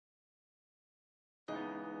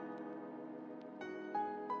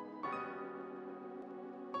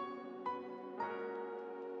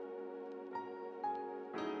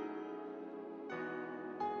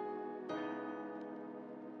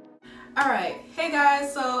Alright, hey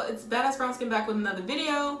guys, so it's Badass Brown Skin back with another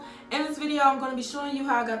video. In this video, I'm going to be showing you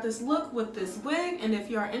how I got this look with this wig, and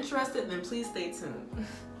if you are interested, then please stay tuned.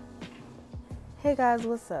 Hey guys,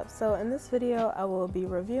 what's up? So in this video, I will be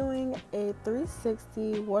reviewing a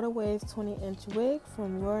 360 Water Wave 20-inch wig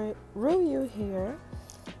from Ruiyu Hair.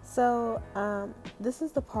 So this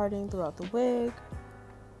is the parting throughout the wig.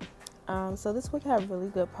 So this wig had really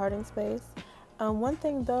good parting space. One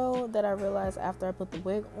thing though that I realized after I put the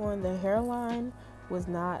wig on, the hairline was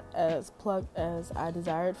not as plucked as I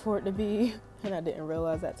desired for it to be, and I didn't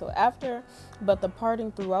realize that till after. But the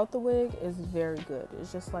parting throughout the wig is very good.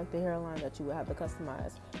 It's just like the hairline that you would have to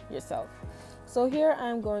customize yourself. So here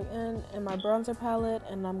I'm going in my bronzer palette,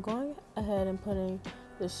 and I'm going ahead and putting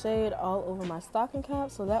the shade all over my stocking cap,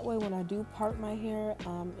 so that way when I do part my hair,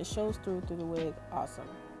 it shows through the wig awesome.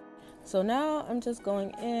 So now I'm just going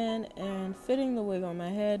in and fitting the wig on my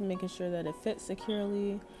head, making sure that it fits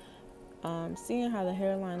securely, seeing how the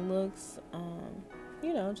hairline looks,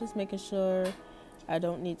 you know, just making sure I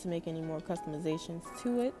don't need to make any more customizations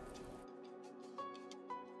to it.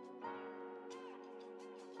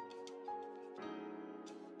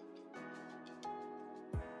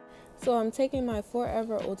 So I'm taking my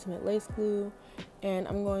Forever Ultimate Lace Glue, and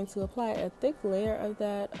I'm going to apply a thick layer of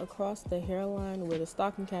that across the hairline where the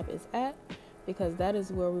stocking cap is at, because that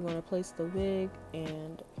is where we're going to place the wig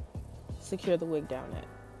and secure the wig down at.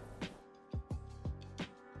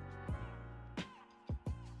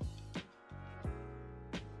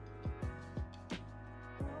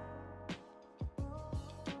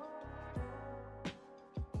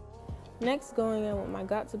 Next, going in with my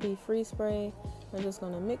Got To Be Free spray, I'm just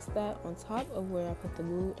going to mix that on top of where I put the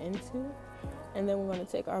glue into. And then we're going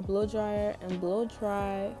to take our blow dryer and blow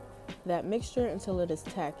dry that mixture until it is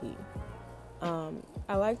tacky.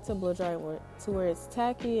 I like to blow dry it to where it's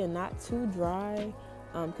tacky and not too dry,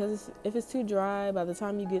 because if it's too dry, by the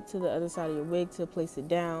time you get to the other side of your wig to place it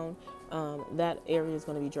down, that area is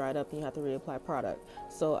going to be dried up and you have to reapply product.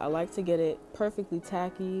 So I like to get it perfectly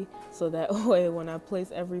tacky, so that way when I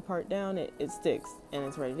place every part down, it sticks and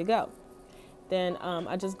it's ready to go. Then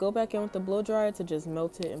I just go back in with the blow dryer to just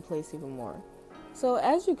melt it in place even more. So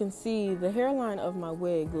as you can see, the hairline of my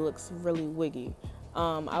wig looks really wiggy.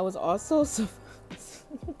 I was also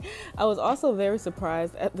very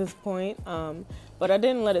surprised at this point, but I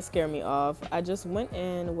didn't let it scare me off. I just went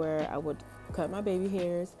in where I would cut my baby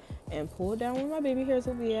hairs and pull down where my baby hairs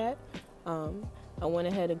will be at. I went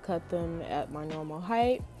ahead and cut them at my normal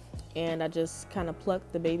height, and I just kind of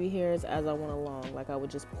plucked the baby hairs as I went along. Like I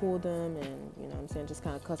would just pull them and, you know what I'm saying, just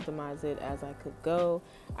kind of customize it as I could go.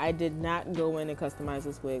 I did not go in and customize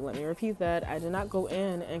this wig. Let me repeat that. I did not go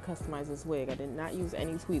in and customize this wig. I did not use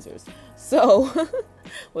any tweezers. So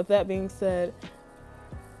with that being said,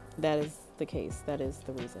 that is the case. That is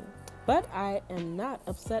the reason. But I am not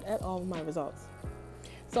upset at all with my results.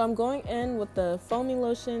 So I'm going in with the foaming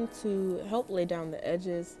lotion to help lay down the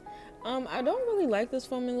edges. I don't really like this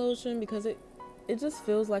foaming lotion because it just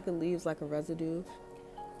feels like it leaves like a residue,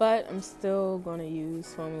 but I'm still going to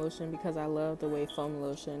use foaming lotion because I love the way foaming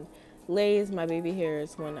lotion lays my baby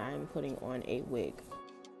hairs when I'm putting on a wig.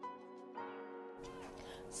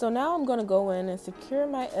 So now I'm going to go in and secure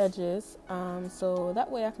my edges, so that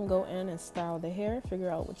way I can go in and style the hair, figure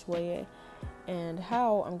out which way and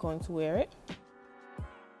how I'm going to wear it.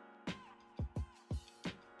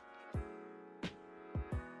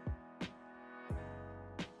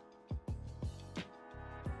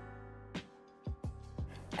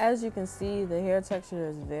 As you can see, the hair texture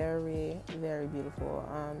is very, very beautiful.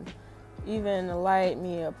 Even the light,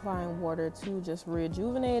 me applying water to just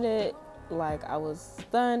rejuvenate it, like I was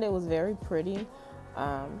stunned. It was very pretty.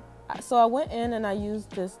 So I went in and I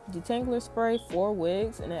used this detangler spray for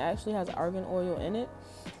wigs, and it actually has argan oil in it.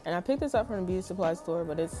 And I picked this up from the beauty supply store,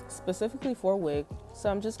 but it's specifically for wig. So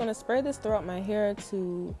I'm just going to spray this throughout my hair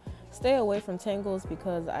to stay away from tangles,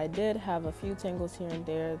 because I did have a few tangles here and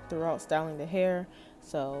there throughout styling the hair.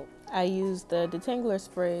 So I used the detangler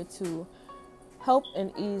spray to help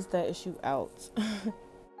and ease that issue out.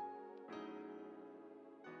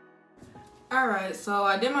 Alright, so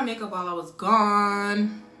I did my makeup while I was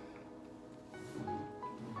gone.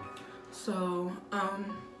 So,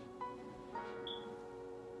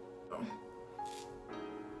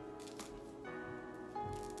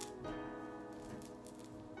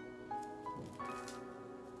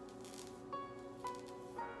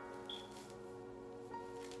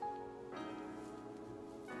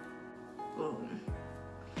 boom.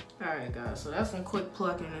 Alright guys, so that's some quick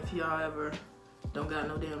plucking. If y'all ever don't got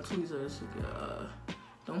no damn tweezers, you can,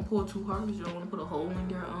 don't pull too hard because you don't want to put a hole in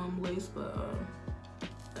your lace, but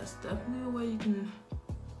that's definitely a way you can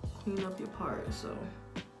clean up your part, so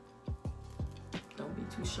don't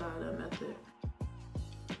be too shy of that method.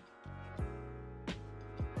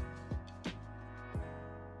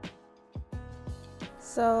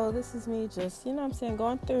 So this is me just, you know what I'm saying,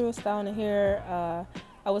 going through styling the hair.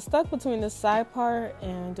 I was stuck between the side part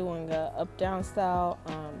and doing a up-down style,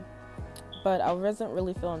 but I wasn't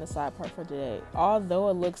really feeling the side part for today. Although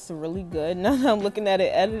it looks really good now that I'm looking at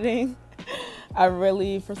it editing, I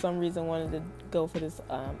really, for some reason, wanted to go for this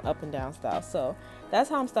up and down style. So that's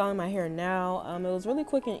how I'm styling my hair now. It was really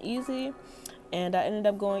quick and easy, and I ended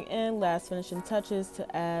up going in last finishing touches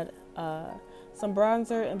to add some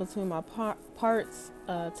bronzer in between my parts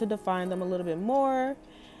to define them a little bit more.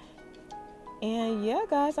 And yeah,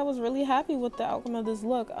 guys, I was really happy with the outcome of this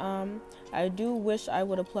look. I do wish I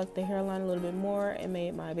would have plucked the hairline a little bit more and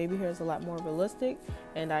made my baby hairs a lot more realistic,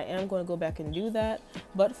 and I am going to go back and do that.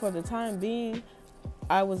 But for the time being,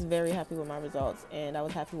 I was very happy with my results, and I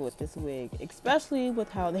was happy with this wig, especially with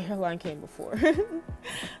how the hairline came before.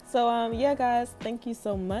 So yeah, guys, thank you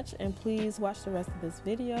so much, and please watch the rest of this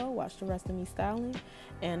video, watch the rest of me styling,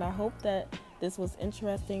 and I hope that this was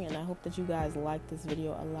interesting, and I hope that you guys liked this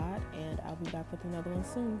video a lot, and I'll be back with another one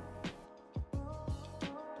soon.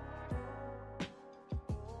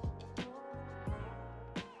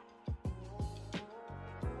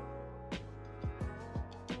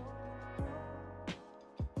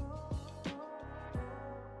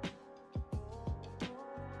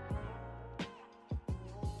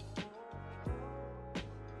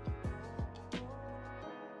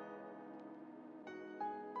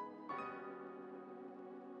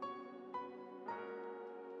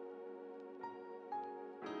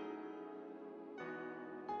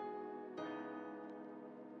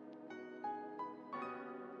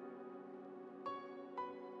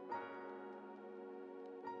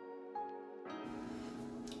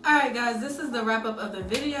 Alright guys, this is the wrap up of the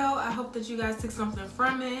video. I hope that you guys took something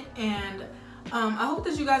from it, and I hope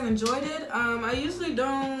that you guys enjoyed it. I usually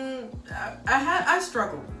don't, I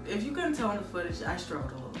struggled. If you couldn't tell in the footage, I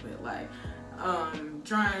struggled a little bit, like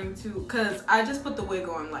trying to, cause I just put the wig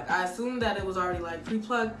on. Like I assumed that it was already like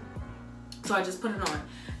pre-plugged, so I just put it on,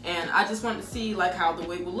 and I just wanted to see like how the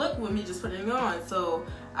wig would look with me just putting it on. So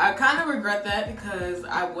I kind of regret that because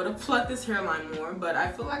I would have plucked this hairline more, but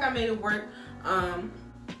I feel like I made it work.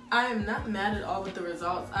 I am not mad at all with the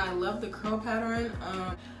results. I love the curl pattern.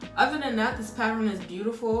 Other than that, this pattern is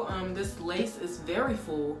beautiful. This lace is very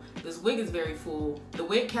full. This wig is very full. The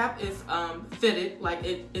wig cap is fitted, like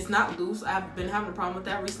it's not loose. I've been having a problem with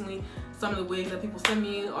that recently. Some of the wigs that people send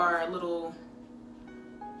me are a little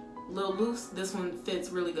loose. This one fits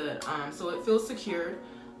really good. So it feels secured.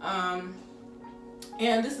 And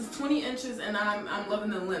this is 20 inches, and I'm loving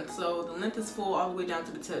the length. So the length is full all the way down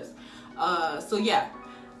to the tips. So yeah.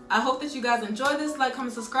 I hope that you guys enjoy this. Like,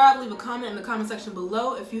 comment, subscribe, leave a comment in the comment section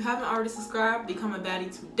below. If you haven't already subscribed, become a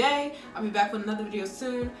baddie today. I'll be back with another video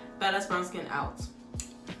soon. Badass Brown Skin out.